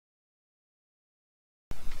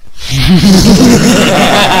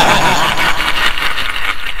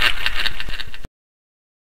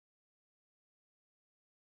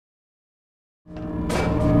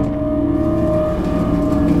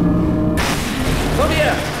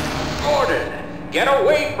Get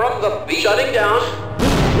away from the beach. Shutting down.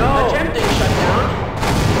 No. Attempting shutdown.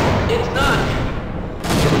 It's not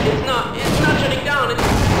shutting down.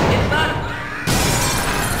 It's not.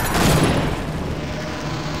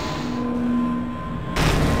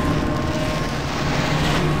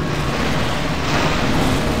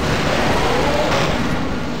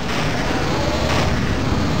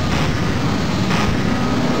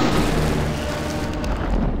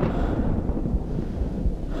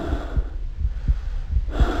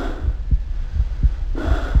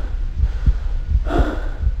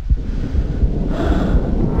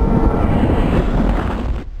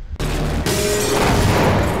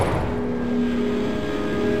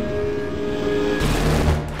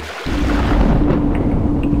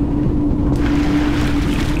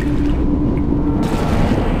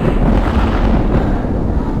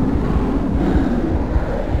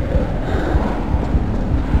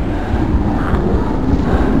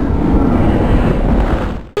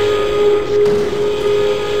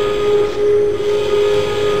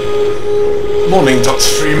 Morning, Dr.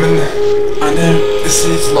 Freeman. I know this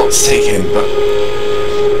is lots to take in, but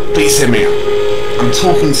please hear me out. I'm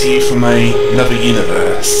talking to you from another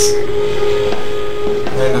universe,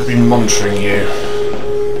 and I've been monitoring you.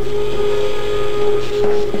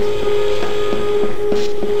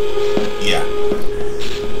 Yeah.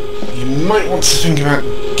 You might want to think about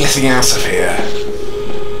getting out of here.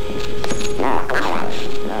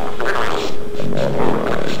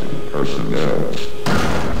 Personnel.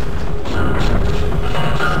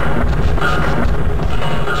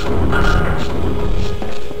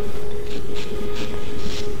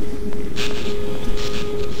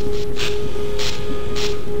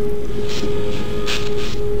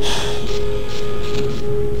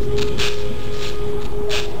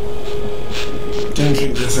 Don't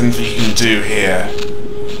think there's anything you can do here.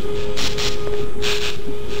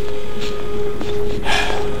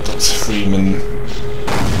 Dr. Freeman.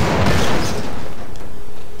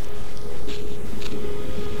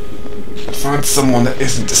 Find someone that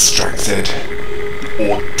isn't distracted.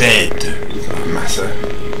 Or dead, for that matter.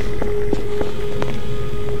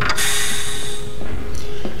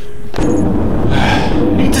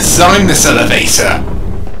 Who designed this elevator?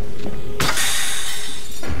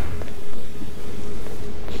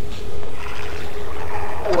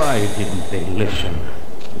 Why didn't they listen?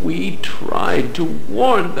 We tried to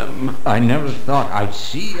warn them. I never thought I'd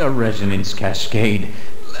see a resonance cascade,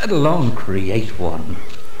 let alone create one.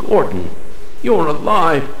 Gordon, you're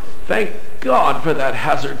alive. Thank God for that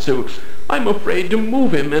hazard suit. I'm afraid to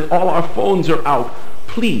move him and all our phones are out.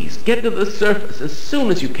 Please, get to the surface as soon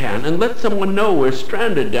as you can and let someone know we're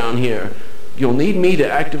stranded down here. You'll need me to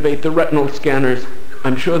activate the retinal scanners.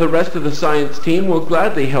 I'm sure the rest of the science team will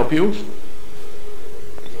gladly help you.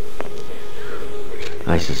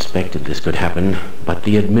 I suspected this could happen, but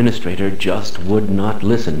the administrator just would not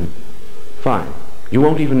listen. Fine. You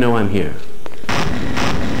won't even know I'm here.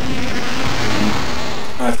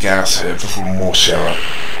 I'd get out of here before more show up.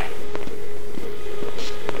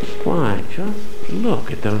 Why, just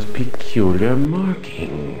look at those peculiar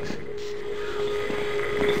markings.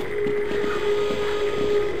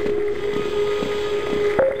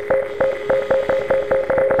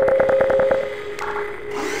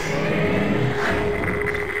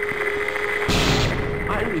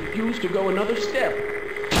 I refuse to go another step.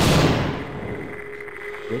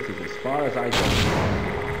 This is as far as I go.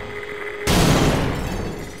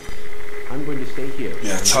 I'm going to stay here.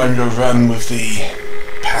 Yeah, time to run with the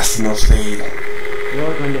passing of the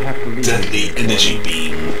You're going to have to leave. deadly energy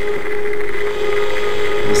beam.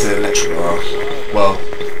 Was it electrical arc? Well,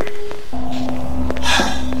 I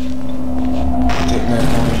don't know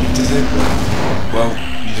how you did it, but well,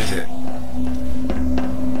 you did it.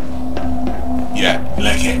 Yeah,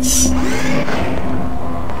 like it's.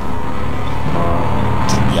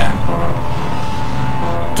 Yeah.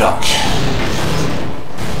 Duck.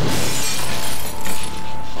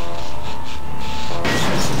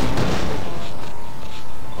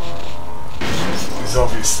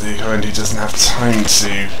 Obviously, Randy doesn't have time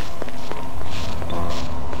to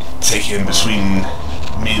take in between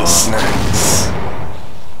meal snacks.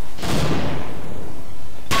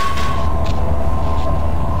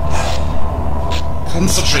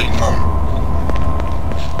 Concentrate, Mum.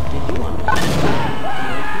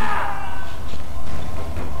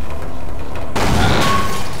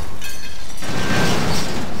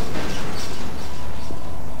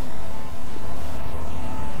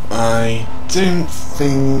 I don't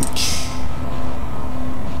think...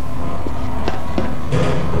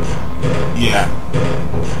 Yeah.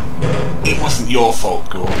 It wasn't your fault,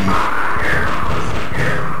 Gordon.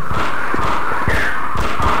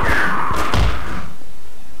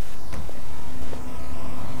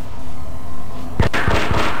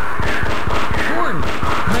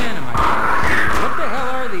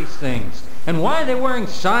 Things. And why are they wearing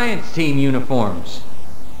science team uniforms?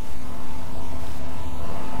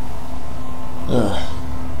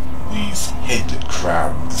 These head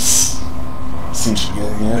crabs seem to be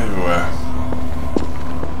getting everywhere.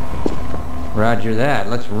 Roger that.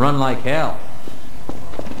 Let's run like hell.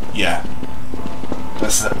 Yeah.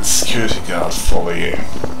 Let's let the security guard follow you.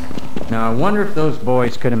 Now I wonder if those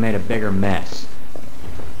boys could have made a bigger mess.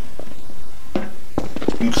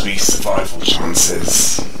 Increase survival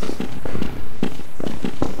chances.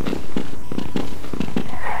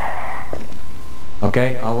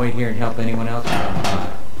 Okay, I'll wait here and help anyone else.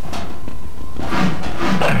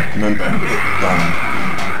 Remember, run.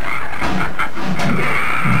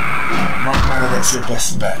 Right now, that's your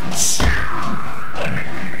best bets.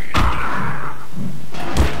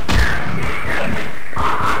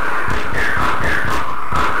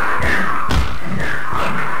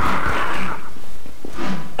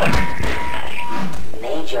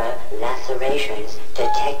 Major lacerations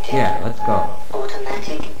detected. Yeah, let's go.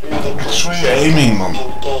 Automatic medical Try aiming, Mum.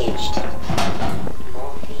 engaged.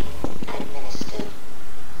 Morphine administered.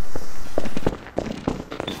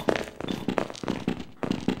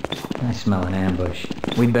 I smell an ambush.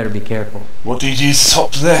 We'd better be careful. What do you do to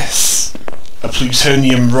top this? A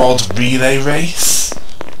plutonium rod relay race?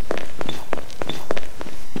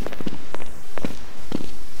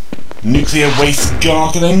 Nuclear waste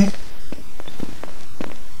gargling?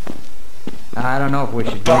 I don't know if we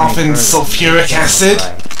should go Bath any in further. sulfuric acid?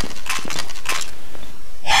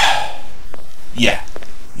 Yeah.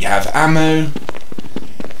 You have ammo.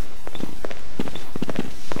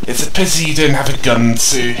 It's a pity you don't have a gun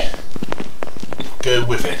to go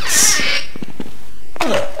with it.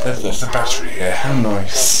 Oh, there's a battery here. How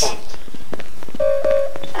nice.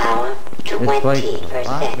 Power This place is a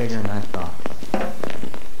lot 20%. bigger than I thought.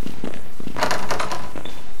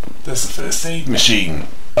 There's a first aid machine.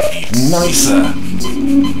 Even nicer.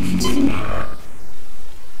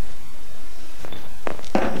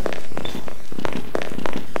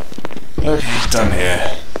 Okay, done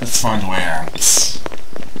here. Let's find a way out.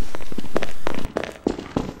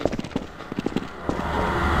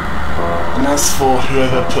 And as for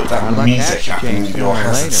whoever put that I'd like music that up to in change your sooner or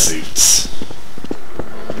hazard later. suits,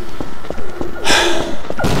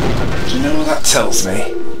 do you know what that tells me?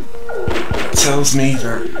 It tells me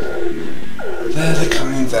that they're the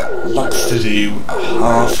kind that likes to do a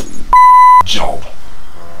half job.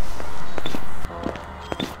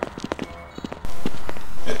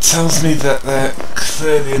 It tells me that they're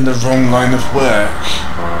clearly in the wrong line of work.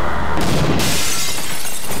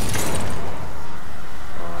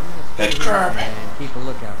 Head crab. And keep a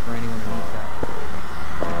lookout for anyone who needs help.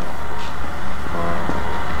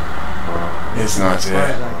 Here's an As far as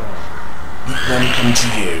idea. I Let them come to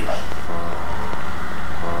you.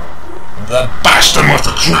 Then bash them with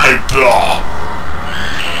the crowbar!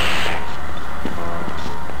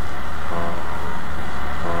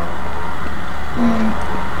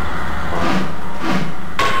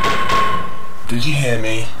 Did you hear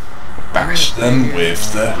me? Bash them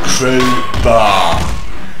with the crowbar.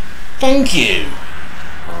 Thank you!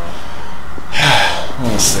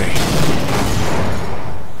 Honestly.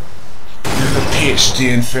 You have a PhD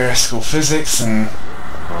in theoretical physics and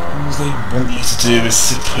all they want you to do is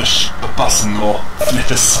to push a button or flip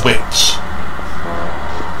a switch.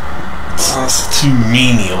 It sounds too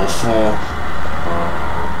menial for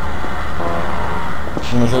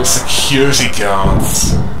one of those security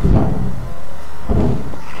guards.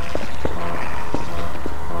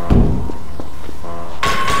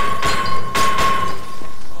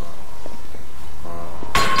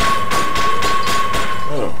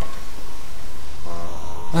 Oh.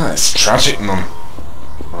 Ah, it's tragic, Mum.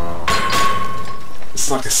 It's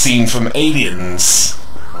like a scene from Aliens.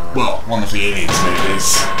 Well, one of the Aliens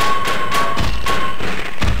movies.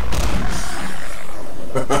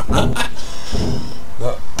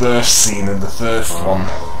 That birth scene in the first one.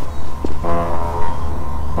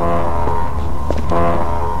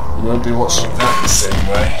 You won't be watching that the same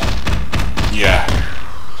way. Yeah.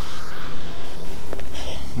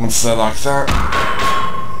 Once they're like that,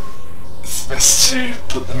 it's best to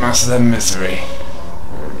put them out of their misery.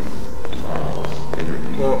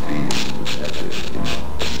 Well,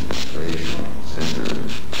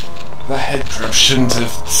 that head crab shouldn't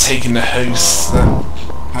have taken the hose that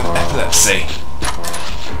had epilepsy.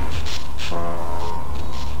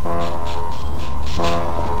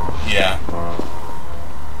 Yeah.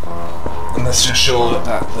 Unless you're sure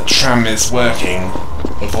that the tram is working,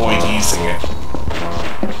 avoid using it.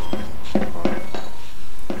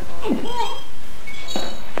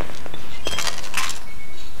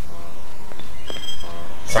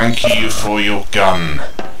 Thank you for your gun,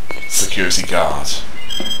 security guard.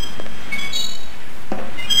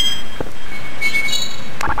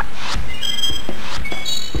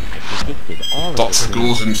 Dr.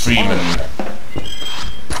 Gordon Freeman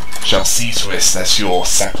shall see to it that your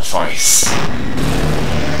sacrifice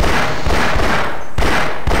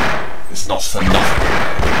is not for nothing.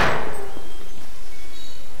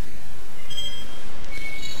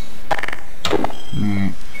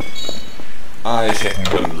 I've hit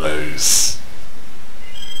one of those.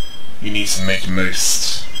 You need to make the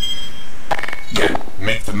most. Yeah,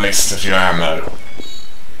 make the most of your ammo.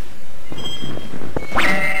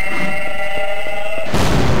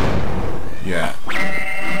 Yeah.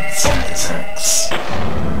 Sonic attacks.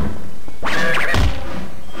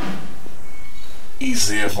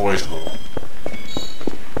 Easily avoidable.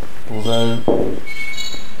 Although...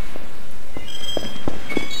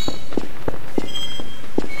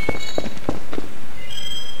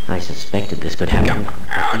 I suspected this could happen.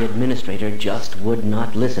 The administrator just would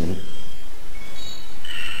not listen.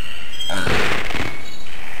 I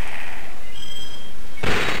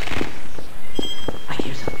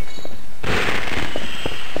hear something.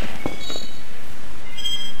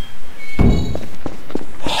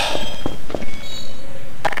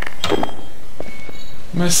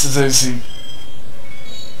 Most of those who...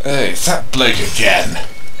 Hey, it's that bloke again!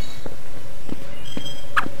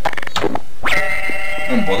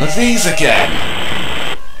 And one of these again!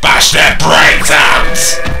 Bash their brains out!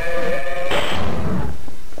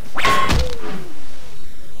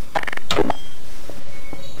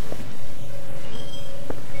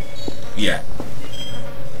 Yeah.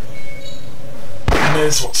 He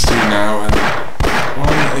knows what to do now, and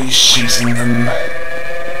why are you shooting them?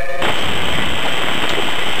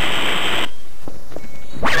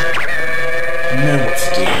 You know what to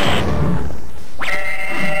do.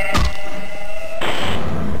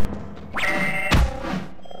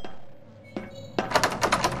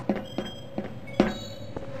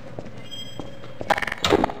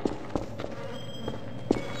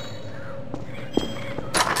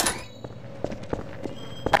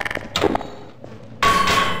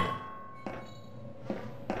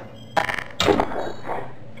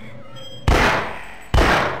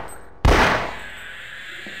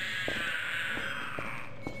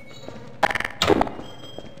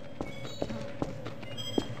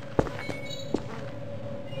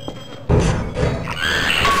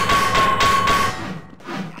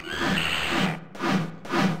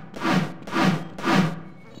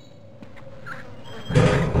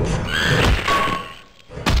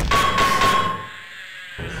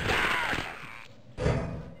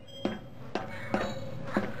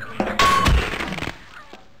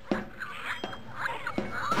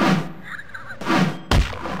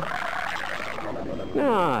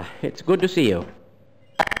 Ah, it's good to see you.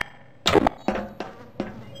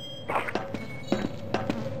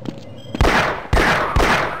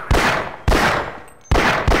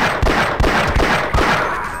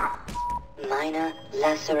 Minor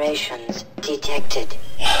lacerations detected.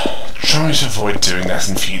 Try to avoid doing that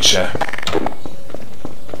in future.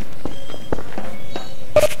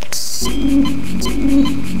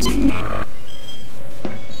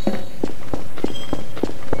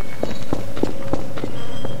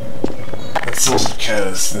 That sort of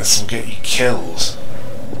carelessness will get you killed.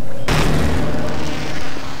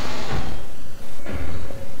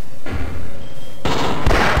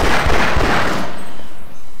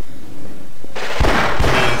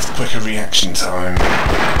 Needs quicker reaction time.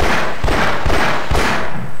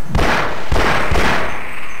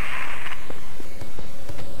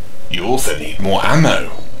 You also need more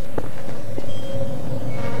ammo.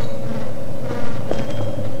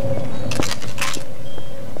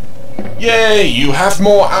 Yay, you have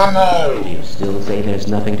more ammo! Do you still say there's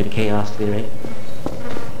nothing to chaos theory?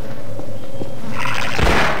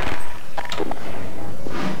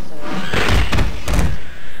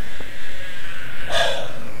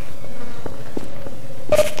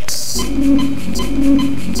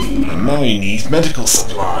 And now you need medical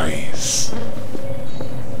supplies.